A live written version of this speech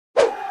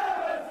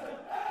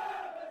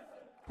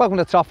Welcome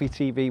to Toffee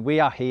TV. We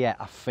are here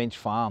at Finch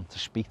Farm to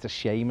speak to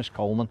Seamus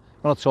Coleman.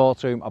 I'm going to talk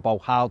to him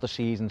about how the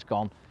season's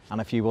gone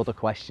and a few other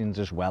questions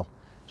as well.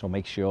 So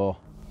make sure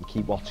you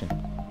keep watching.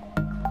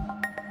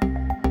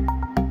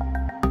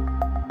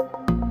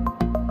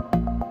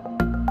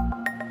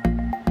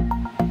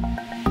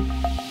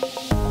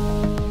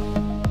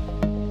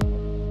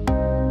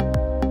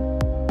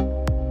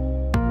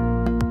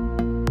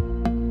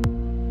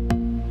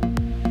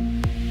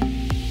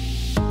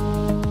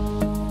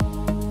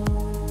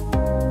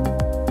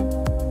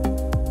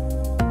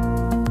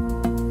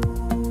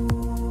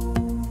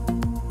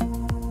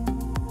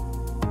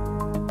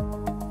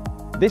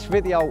 This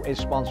video is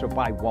sponsored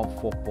by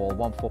OneFootball.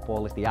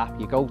 OneFootball is the app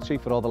you go to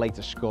for all the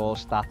latest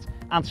scores, stats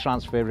and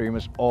transfer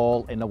rumours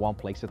all in the one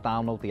place. To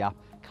download the app,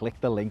 click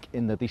the link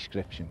in the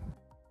description.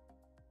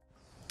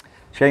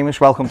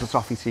 Seamus, welcome to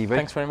Toffee TV.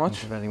 Thanks very much.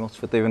 Thank you very much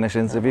for doing this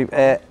interview.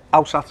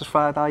 How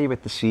satisfied are you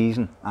with the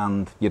season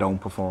and your own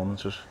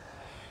performances?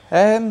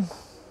 I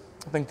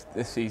think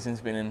this season's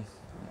been in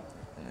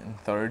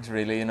thirds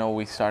really. You know,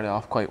 we started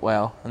off quite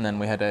well and then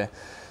we had a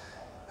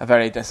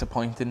very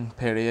disappointing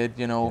period,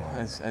 you know,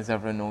 as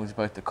everyone knows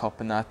about the cup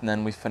and that, and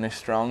then we finished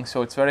strong.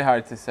 So it's very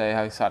hard to say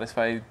how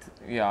satisfied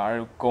we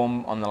are.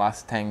 Going on the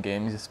last 10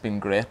 games, it's been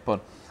great, but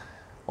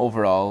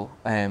overall,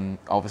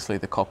 obviously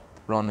the cup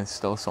run is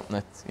still something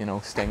that, you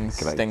know,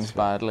 stings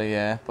badly,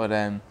 yeah. But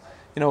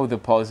you know, the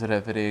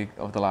positivity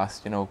of the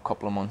last, you know,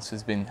 couple of months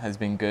has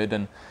been good.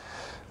 And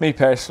me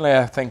personally,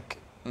 I think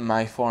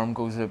my form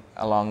goes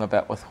along a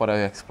bit with what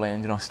I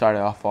explained. You know,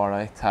 started off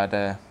alright, had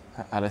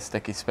a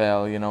sticky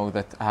spell, you know,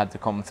 that I had to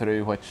come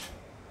through, which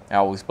I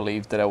always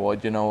believed that I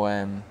would, you know.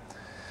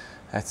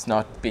 It's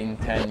not been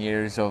 10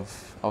 years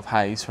of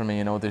highs for me,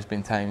 you know. There's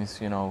been times,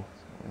 you know,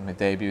 my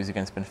debuts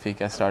against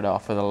Benfica, I started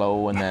off with a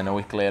low and then a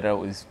week later it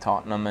was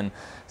Tottenham, and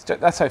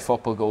that's how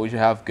football goes. You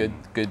have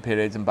good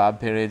periods and bad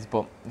periods,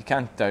 but you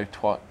can't doubt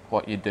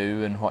what you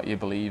do and what you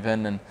believe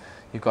in, and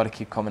you've got to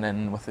keep coming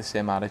in with the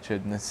same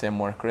attitude and the same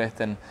work rate,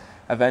 and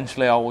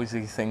eventually always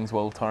these things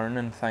will turn,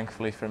 and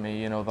thankfully for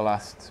me, you know, the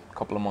last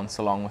couple of months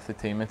along with the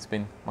team, it's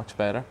been much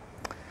better.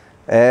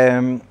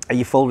 Are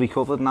you full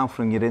recovered now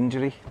from your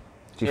injury?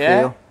 Do you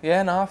feel?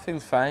 Yeah, no, I feel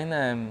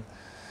fine.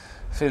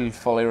 Feel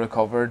fully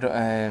recovered.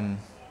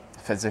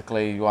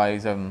 Physically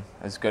wise, I'm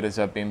as good as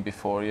I've been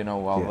before. You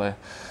know,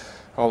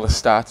 all the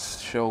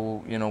stats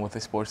show, you know, with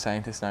the sports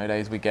scientists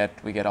nowadays, we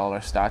get all our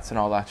stats and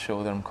all that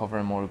show that I'm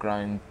covering more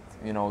ground,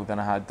 you know, than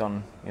I had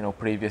done, you know,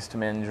 previous to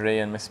my injury,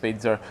 and my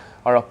speeds are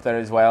up there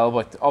as well.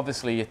 But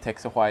obviously it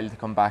takes a while to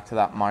come back to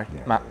that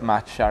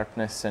match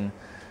sharpness, and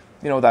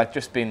you know, that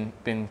just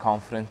being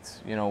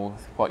confident, you know,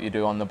 with what you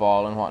do on the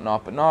ball and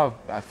whatnot. But no,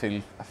 I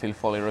feel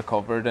fully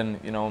recovered, and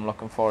you know, I'm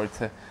looking forward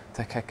to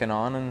kicking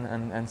on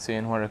and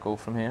seeing where it go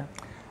from here.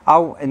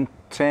 How, in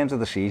terms of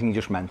the season, you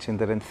just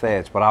mentioned it in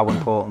thirds, but how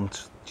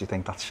important do you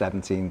think that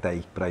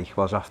 17-day break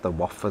was after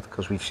Watford?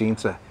 Because we've seen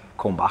to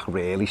come back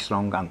really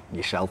strong, and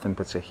yourself in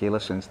particular,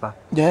 since that.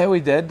 Yeah, we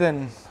did,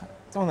 and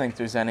I don't think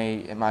there's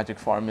any magic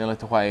formula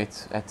to why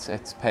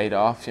it's paid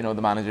off. You know,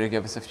 the manager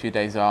gave us a few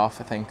days off.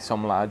 I think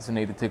some lads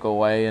needed to go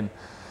away and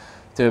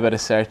do a bit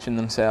of searching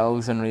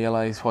themselves and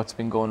realise what's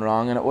been going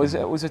wrong. And it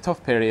was a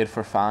tough period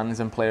for fans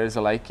and players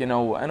alike. You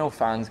know, I know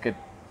fans get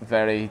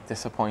very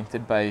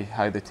disappointed by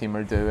how the team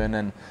are doing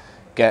and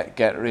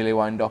get really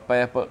wound up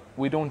by it, but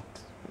we don't.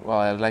 Well,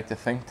 I'd like to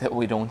think that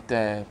we don't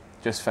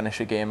just finish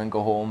a game and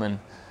go home and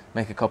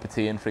make a cup of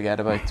tea and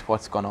forget about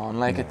what's gone on.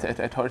 Like,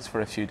 it hurts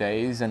for a few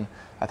days, and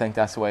I think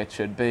that's the way it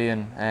should be.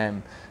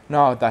 And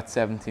no, that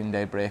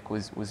 17-day break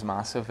was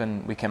massive,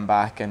 and we came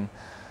back, and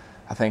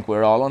I think we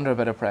were all under a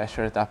bit of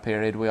pressure at that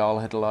period. We all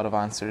had a lot of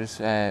answers.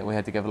 We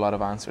had to give a lot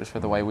of answers for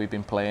the way we've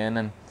been playing,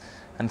 and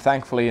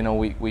thankfully, you know,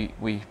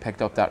 we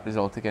picked up that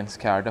result against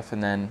Cardiff,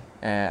 and then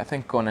I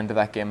think going into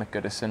that game at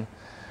Goodison,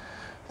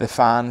 the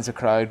fans, the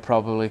crowd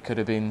probably could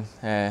have been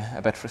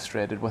a bit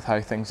frustrated with how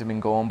things have been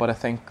going, but I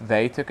think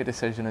they took a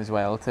decision as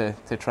well to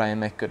try and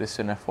make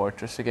Goodison a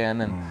fortress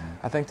again, and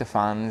I think the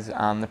fans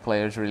and the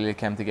players really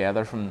came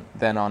together from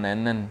then on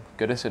in, and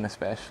Goodison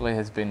especially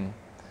has been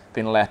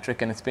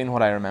electric, and it's been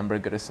what I remember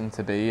Goodison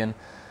to be. And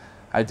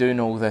I do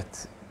know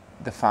that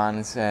the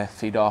fans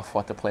feed off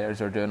what the players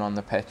are doing on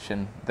the pitch,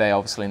 and they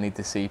obviously need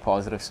to see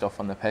positive stuff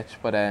on the pitch,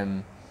 but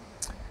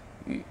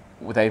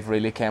they've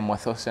really came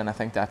with us, and I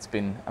think that's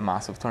been a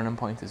massive turning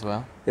point as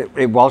well.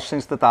 It was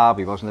since the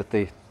derby, wasn't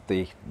it?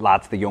 The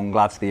lads, the young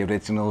lads, the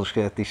originals,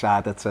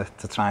 decided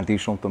to try and do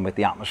something with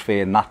the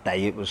atmosphere, and that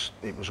day it was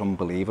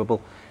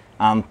unbelievable.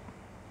 And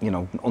you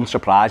know,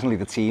 unsurprisingly,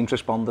 the teams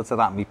responded to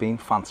that, and we've been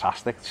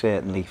fantastic,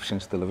 certainly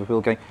since the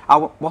Liverpool game.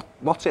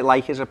 What's it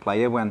like as a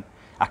player when,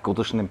 at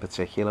Goodison in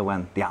particular,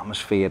 when the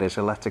atmosphere is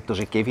electric? Does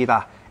it give you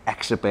that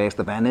extra burst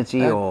of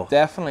energy? It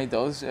definitely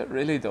does. It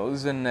really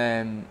does,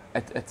 and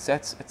it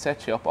sets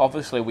you up.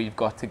 Obviously, we've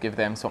got to give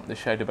them something to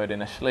shout about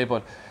initially,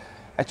 but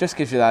it just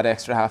gives you that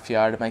extra half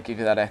yard. It might give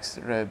you that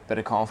extra bit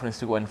of confidence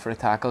to go in for a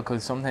tackle,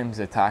 because sometimes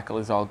a tackle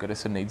is all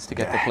Goodison needs to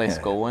get the place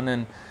going,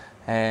 and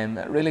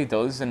It really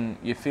does, and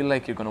you feel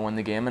like you're going to win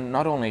the game. And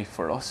not only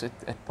for us, it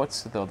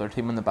puts the other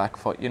team on the back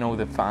foot. You know,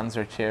 the fans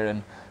are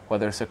cheering,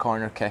 whether it's a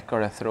corner kick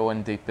or a throw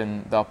in deep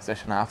in the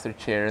opposition half, they're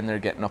cheering, they're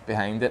getting up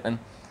behind it, and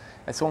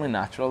it's only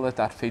natural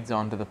that feeds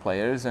on to the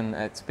players, and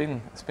it's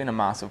been a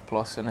massive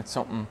plus, and it's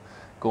something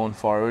going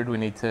forward we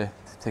need to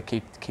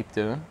keep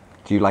doing.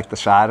 Do you like the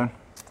siren?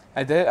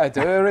 I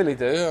really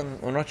do.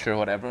 I'm not sure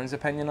what everyone's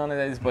opinion on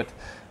it is, but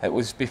it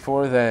was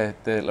before the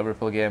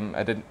Liverpool game.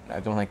 I don't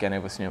think any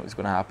of us knew it was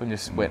going to happen,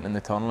 just waiting in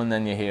the tunnel, and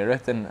then you hear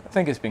it, and I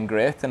think it's been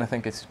great, and I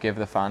think it's give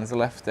the fans a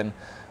lift, and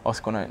us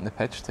going out in the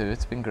pitch too,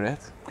 it's been great.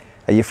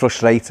 Are you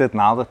frustrated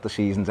now that the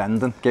season's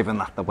ending, given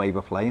that the way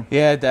we're playing?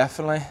 Yeah,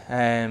 definitely.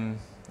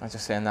 I was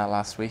just saying that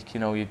last week, you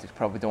know, you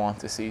probably don't want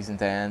the season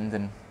to end,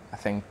 and I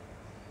think,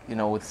 you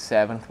know, with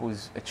 7th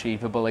was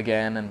achievable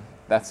again, and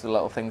that's the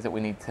little things that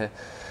we need to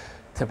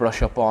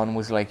brush up on,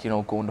 was like, you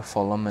know, going to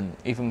Fulham and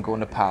even going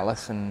to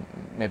Palace and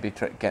maybe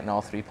getting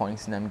all 3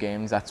 points in them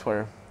games. That's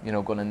where, you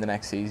know, going in the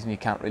next season you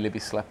can't really be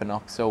slipping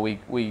up. So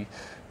we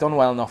done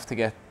well enough to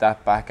get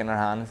that back in our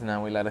hands, and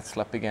then we let it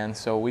slip again.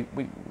 So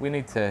we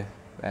need to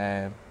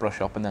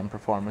brush up on them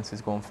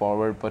performances going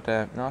forward, but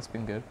no, it's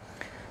been good.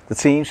 The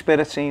team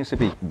spirit seems to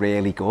be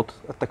really good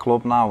at the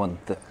club now, and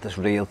there's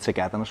real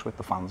togetherness with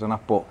the fans and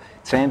that. But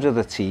in terms of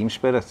the team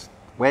spirit,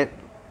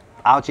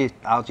 how do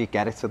you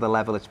get it to the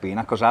level it's been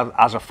at? Because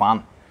as a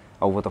fan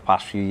over the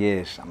past few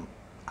years,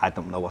 I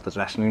don't know what the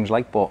dressing room's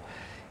like, but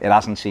it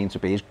hasn't seemed to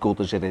be as good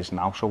as it is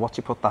now. So what do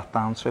you put that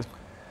down to?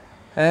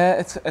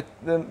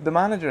 The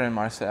manager and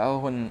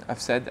Marcel, when I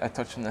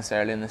touched on this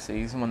early in the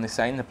season, when they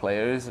signed the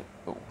players,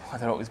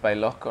 whether it was by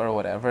luck or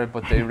whatever,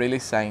 but they really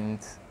signed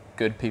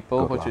good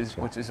people,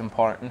 which is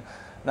important.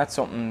 And that's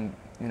something,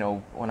 you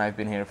know, when I've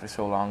been here for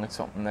so long, it's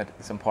something that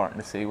is important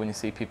to see when you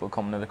see people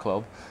coming to the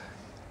club.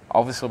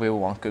 Obviously we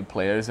want good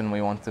players and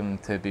we want them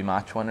to be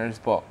match winners,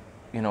 but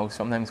you know,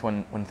 sometimes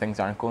when things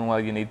aren't going well,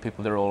 you need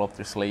people to roll up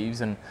their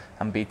sleeves and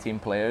be team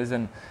players.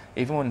 And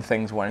even when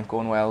things weren't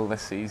going well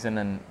this season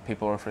and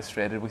people were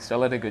frustrated, we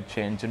still had a good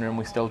changing room,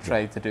 we still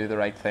tried to do the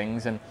right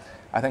things, and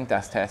I think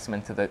that's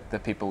testament to the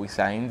people we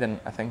signed, and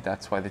I think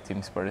that's why the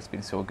team spirit has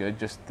been so good,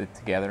 just the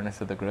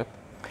togetherness of the group.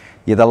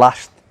 You're the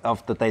last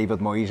of the David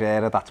Moyes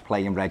era that's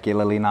playing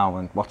regularly now,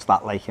 and what's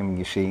that like? I mean,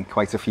 you've seen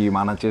quite a few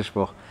managers,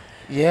 but...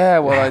 Yeah,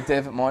 well,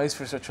 David Moyes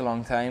for such a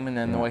long time, and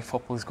then the way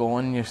football's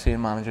going, you're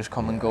seeing managers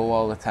come and go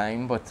all the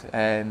time. But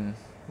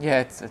yeah,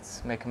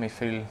 it's making me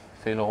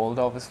feel old.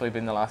 Obviously,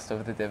 being the last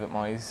of the David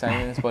Moyes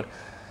signings. But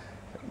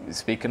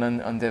speaking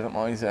on David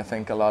Moyes, I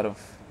think a lot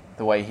of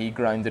the way he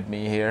grounded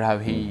me here, how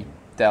he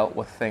dealt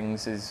with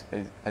things,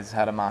 has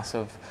had a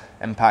massive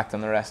impact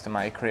on the rest of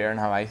my career and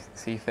how I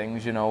see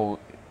things. You know,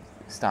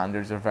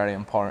 standards are very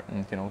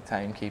important. You know,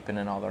 timekeeping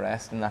and all the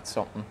rest, and that's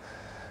something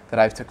that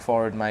I've took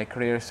forward in my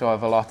career, so I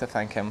have a lot to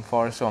thank him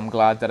for. So I'm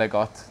glad that I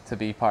got to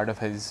be part of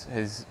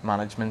his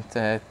management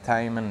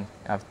time, and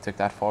I've took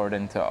that forward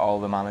into all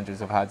the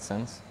managers I've had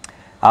since.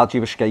 How do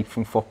you escape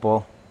from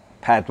football?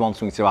 Ped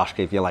wants me to ask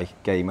if you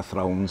like Game of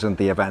Thrones and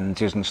the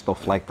Avengers and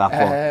stuff like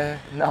that.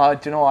 No, do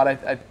you know what?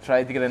 I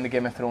tried to get into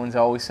Game of Thrones. I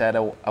always said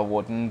I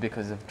wouldn't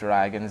because of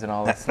dragons and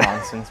all this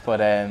nonsense. But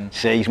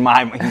same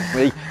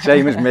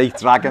as me,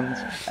 dragons.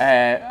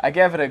 I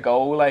gave it a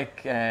go,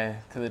 like to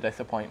the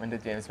disappointment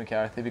of James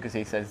McCarthy, because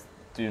he says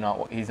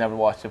he's never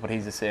watched it, but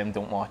he's the same.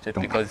 Don't watch it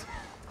because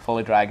full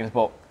of dragons.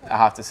 But I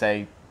have to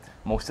say,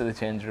 most of the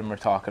change room are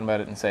talking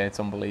about it and say it's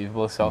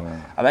unbelievable, so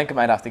I think I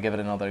might have to give it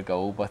another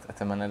go, but at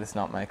the minute it's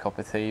not my cup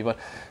of tea. But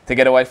to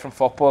get away from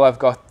football, I've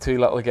got 2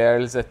 little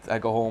girls that I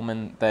go home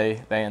and they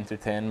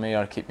entertain me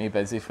or keep me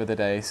busy for the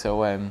day,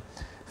 so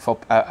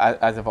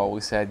as I've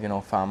always said, you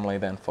know, family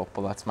then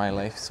football, that's my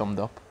life summed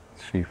up.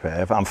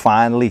 Superb. And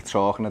finally,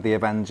 talking of the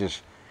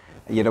Avengers,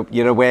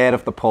 you're aware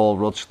of the Paul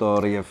Rudd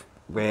story of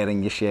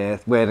wearing your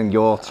shirt, wearing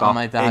your top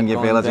in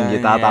your village, and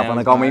your dad having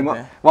a go. I mean,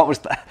 what was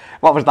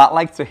that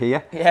like to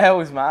hear? Yeah, it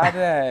was mad.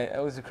 It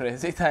was a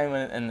crazy time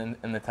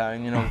in the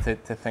town, you know, to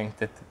think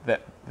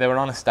that they were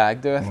on a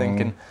stag do, I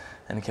think,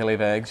 in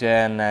Killybegs,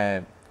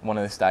 and one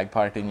of the stag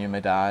party knew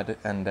my dad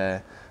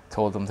and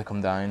told him to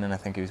come down, and I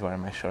think he was wearing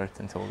my shirt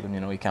and told him, you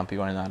know, you can't be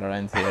wearing that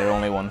around here,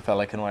 only one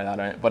fella can wear that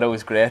around. But it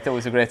was great, it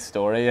was a great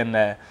story, and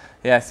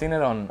yeah, I seen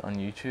it on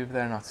YouTube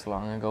there not so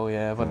long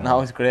ago, but no,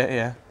 it was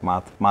great,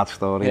 Mad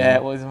story. Yeah,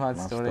 it was a mad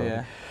story,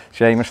 yeah.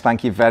 Seamus,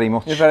 thank you very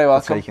much. You're very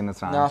welcome. For taking the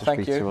time to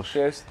speak to us.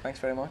 Cheers, thanks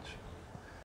very much.